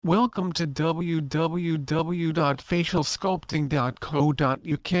Welcome to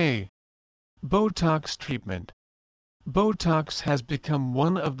www.facialsculpting.co.uk. Botox treatment. Botox has become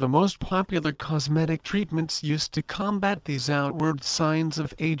one of the most popular cosmetic treatments used to combat these outward signs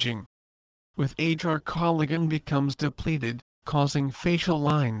of aging. With age, our collagen becomes depleted, causing facial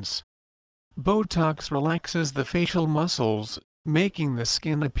lines. Botox relaxes the facial muscles, making the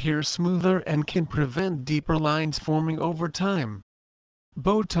skin appear smoother and can prevent deeper lines forming over time.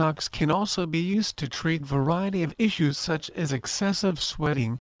 Botox can also be used to treat a variety of issues such as excessive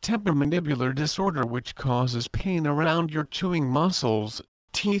sweating, temporomandibular disorder which causes pain around your chewing muscles,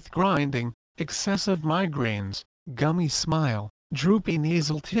 teeth grinding, excessive migraines, gummy smile, droopy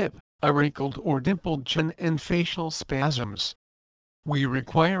nasal tip, a wrinkled or dimpled chin and facial spasms. We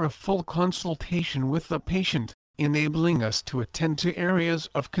require a full consultation with the patient, enabling us to attend to areas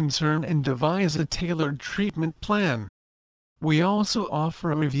of concern and devise a tailored treatment plan. We also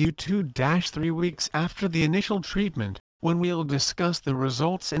offer a review 2-3 weeks after the initial treatment, when we'll discuss the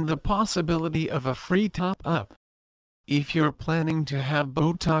results and the possibility of a free top-up. If you're planning to have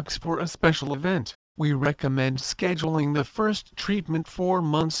Botox for a special event, we recommend scheduling the first treatment 4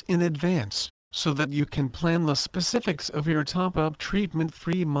 months in advance, so that you can plan the specifics of your top-up treatment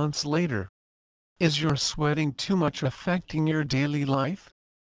 3 months later. Is your sweating too much affecting your daily life?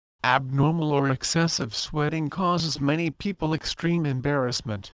 Abnormal or excessive sweating causes many people extreme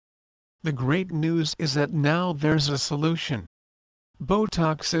embarrassment. The great news is that now there's a solution.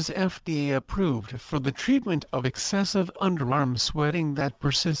 Botox is FDA approved for the treatment of excessive underarm sweating that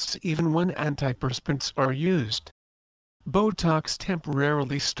persists even when antiperspirants are used. Botox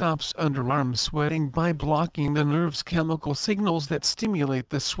temporarily stops underarm sweating by blocking the nerve's chemical signals that stimulate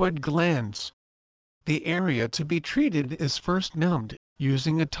the sweat glands. The area to be treated is first numbed,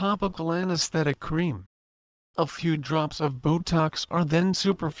 using a topical anesthetic cream. A few drops of Botox are then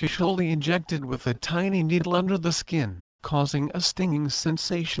superficially injected with a tiny needle under the skin, causing a stinging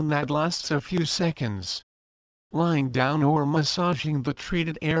sensation that lasts a few seconds. Lying down or massaging the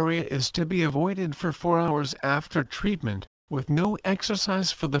treated area is to be avoided for 4 hours after treatment, with no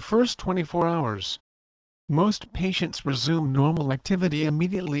exercise for the first 24 hours. Most patients resume normal activity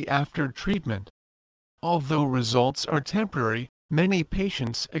immediately after treatment. Although results are temporary, many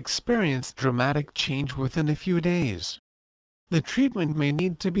patients experience dramatic change within a few days. The treatment may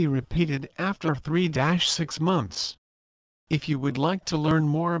need to be repeated after 3-6 months. If you would like to learn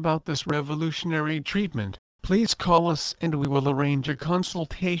more about this revolutionary treatment, please call us and we will arrange a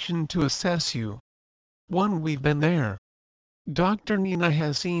consultation to assess you. We've been there. Dr. Nina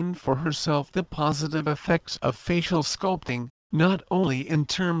has seen for herself the positive effects of facial sculpting, not only in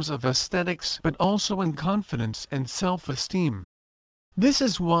terms of aesthetics but also in confidence and self-esteem. This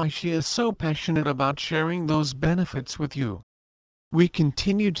is why she is so passionate about sharing those benefits with you. We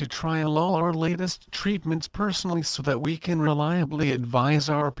continue to trial all our latest treatments personally so that we can reliably advise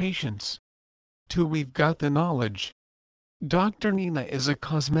our patients. 2. We've got the knowledge. Dr. Nina is a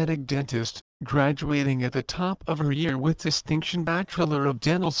cosmetic dentist, graduating at the top of her year with distinction Bachelor of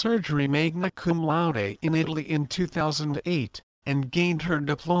Dental Surgery magna cum laude in Italy in 2008. And gained her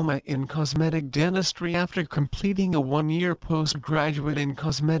diploma in cosmetic dentistry after completing a 1-year postgraduate in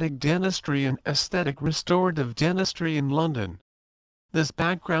cosmetic dentistry and aesthetic restorative dentistry in London. This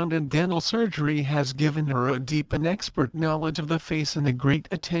background in dental surgery has given her a deep and expert knowledge of the face and a great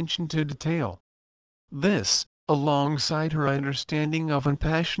attention to detail. This, alongside her understanding of and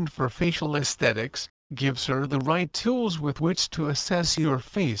passion for facial aesthetics, gives her the right tools with which to assess your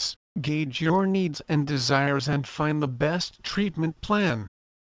face, gauge your needs and desires and find the best treatment plan.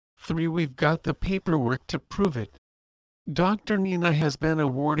 3. We've got the paperwork to prove it. Dr. Nina has been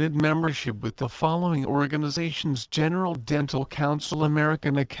awarded membership with the following organizations: General Dental Council,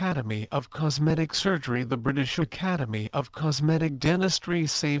 American Academy of Cosmetic Surgery, the British Academy of Cosmetic Dentistry,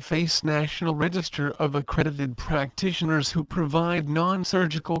 Save Face, National Register of Accredited Practitioners who provide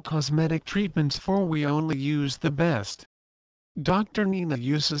non-surgical cosmetic treatments, for we only use the best. Dr. Nina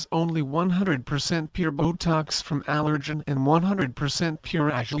uses only 100% pure Botox from Allergan and 100%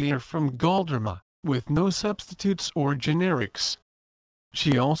 pure Agilier from Galderma, with no substitutes or generics.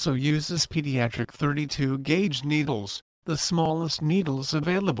 She also uses pediatric 32-gauge needles, the smallest needles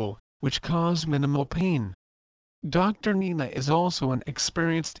available, which cause minimal pain. Dr. Nina is also an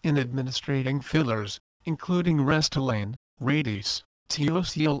experienced in administrating fillers, including Restylane, Radies,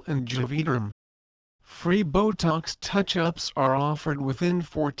 Teosyl and Juvederm. Free Botox touch-ups are offered within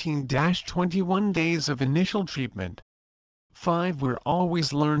 14-21 days of initial treatment. 5. We're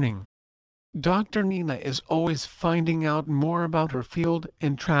always learning. Dr. Nina is always finding out more about her field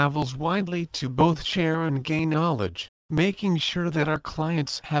and travels widely to both share and gain knowledge. making sure that our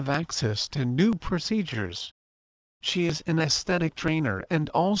clients have access to new procedures. She is an aesthetic trainer and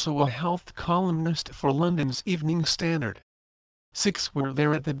also a health columnist for London's Evening Standard. 6. We're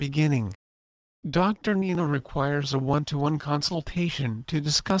there at the beginning. Dr. Nina requires a one-to-one consultation to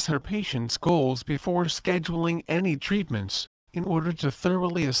discuss her patient's goals before scheduling any treatments, in order to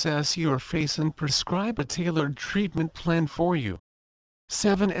thoroughly assess your face and prescribe a tailored treatment plan for you.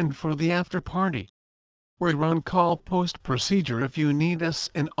 7. And for the after-party, we're on call post-procedure if you need us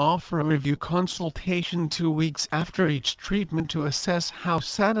and offer a review consultation 2 weeks after each treatment to assess how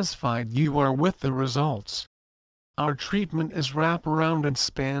satisfied you are with the results. Our treatment is wraparound and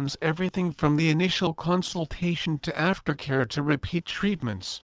spans everything from the initial consultation to aftercare to repeat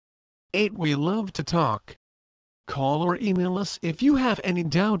treatments. 8. We love to talk. Call or email us if you have any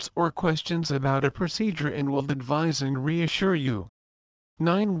doubts or questions about a procedure and we'll advise and reassure you.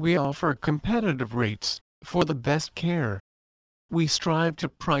 9. We offer competitive rates for the best care. We strive to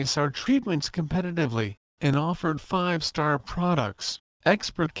price our treatments competitively and offered 5-star products,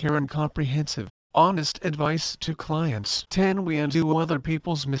 expert care and comprehensive, honest advice to clients. 10. We undo other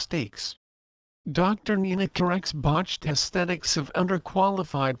people's mistakes. Dr. Nina corrects botched aesthetics of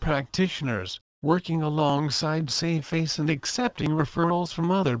underqualified practitioners, working alongside Save Face and accepting referrals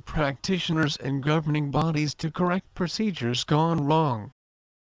from other practitioners and governing bodies to correct procedures gone wrong.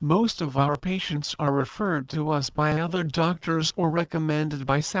 Most of our patients are referred to us by other doctors or recommended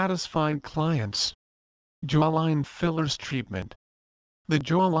by satisfied clients. Jawline fillers treatment. The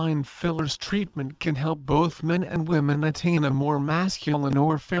jawline fillers treatment can help both men and women attain a more masculine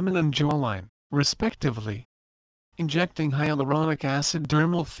or feminine jawline, respectively. Injecting hyaluronic acid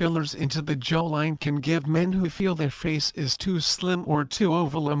dermal fillers into the jawline can give men who feel their face is too slim or too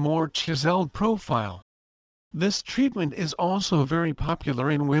oval a more chiseled profile. This treatment is also very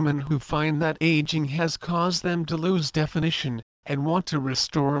popular in women who find that aging has caused them to lose definition, and want to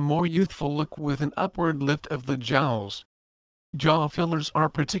restore a more youthful look with an upward lift of the jowls. Jaw fillers are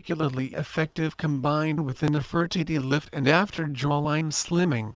particularly effective combined with an Nefertiti lift and after jawline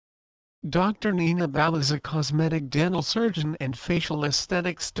slimming. Dr. Nina Bal is a cosmetic dental surgeon and facial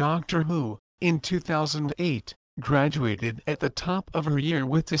aesthetics doctor who, in 2008, graduated at the top of her year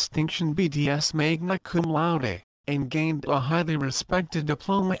with distinction BDS magna cum laude, and gained a highly respected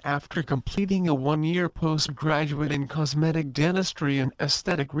diploma after completing a 1-year postgraduate in cosmetic dentistry and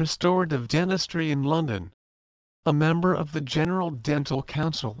aesthetic restorative dentistry in London. A member of the General Dental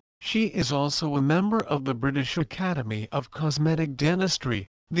Council, she is also a member of the British Academy of Cosmetic Dentistry,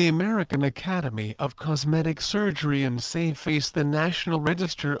 the American Academy of Cosmetic Surgery and Save Face, the National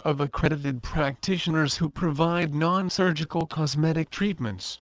Register of Accredited Practitioners who provide non-surgical cosmetic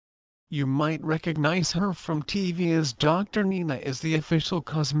treatments. You might recognize her from TV as Dr. Nina is the official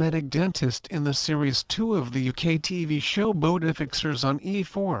cosmetic dentist in the Series 2 of the UK TV show Botox on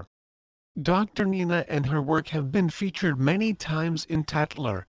E4. Dr. Nina and her work have been featured many times in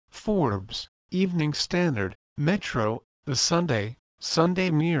Tatler, Forbes, Evening Standard, Metro, The Sunday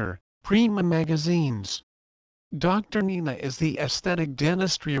Mirror, Prima magazines. Dr. Nina is the Aesthetic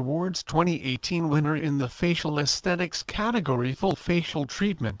Dentistry Awards 2018 winner in the Facial Aesthetics category Full Facial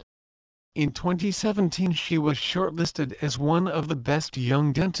Treatment. In 2017 she was shortlisted as one of the best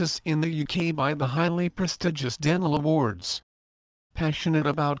young dentists in the UK by the highly prestigious Dental Awards. Passionate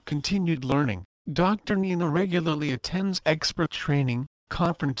about continued learning, Dr. Nina regularly attends expert training,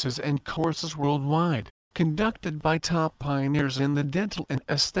 conferences and courses worldwide, conducted by top pioneers in the dental and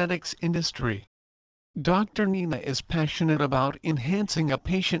aesthetics industry. Dr. Nina is passionate about enhancing a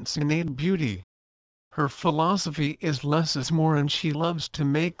patient's innate beauty. Her philosophy is less is more, and she loves to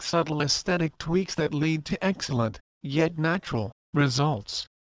make subtle aesthetic tweaks that lead to excellent, yet natural, results.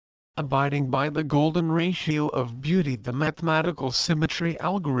 Abiding by the golden ratio of beauty, the mathematical symmetry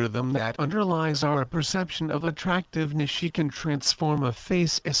algorithm that underlies our perception of attractiveness, she can transform a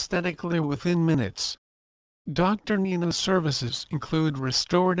face aesthetically within minutes. Dr. Nina's services include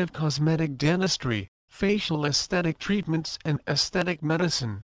restorative cosmetic dentistry, facial aesthetic treatments and aesthetic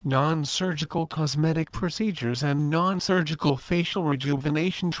medicine, non-surgical cosmetic procedures and non-surgical facial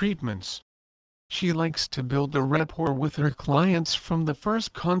rejuvenation treatments. She likes to build a rapport with her clients from the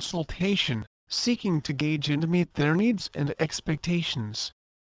first consultation, seeking to gauge and meet their needs and expectations.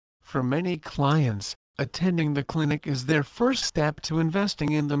 For many clients, attending the clinic is their first step to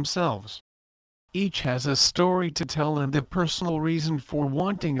investing in themselves. Each has a story to tell and a personal reason for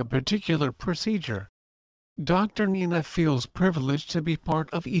wanting a particular procedure. Dr. Nina feels privileged to be part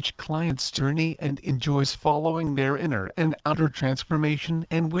of each client's journey and enjoys following their inner and outer transformation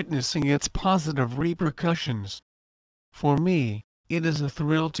and witnessing its positive repercussions. For me, It is a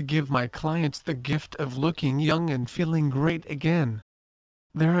thrill to give my clients the gift of looking young and feeling great again.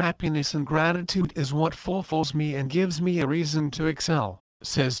 Their happiness and gratitude is what fulfills me and gives me a reason to excel,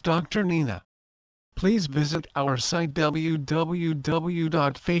 says Dr. Nina. Please visit our site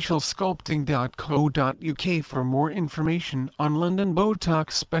www.facialsculpting.co.uk for more information on London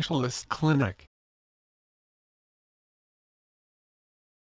Botox Specialist Clinic.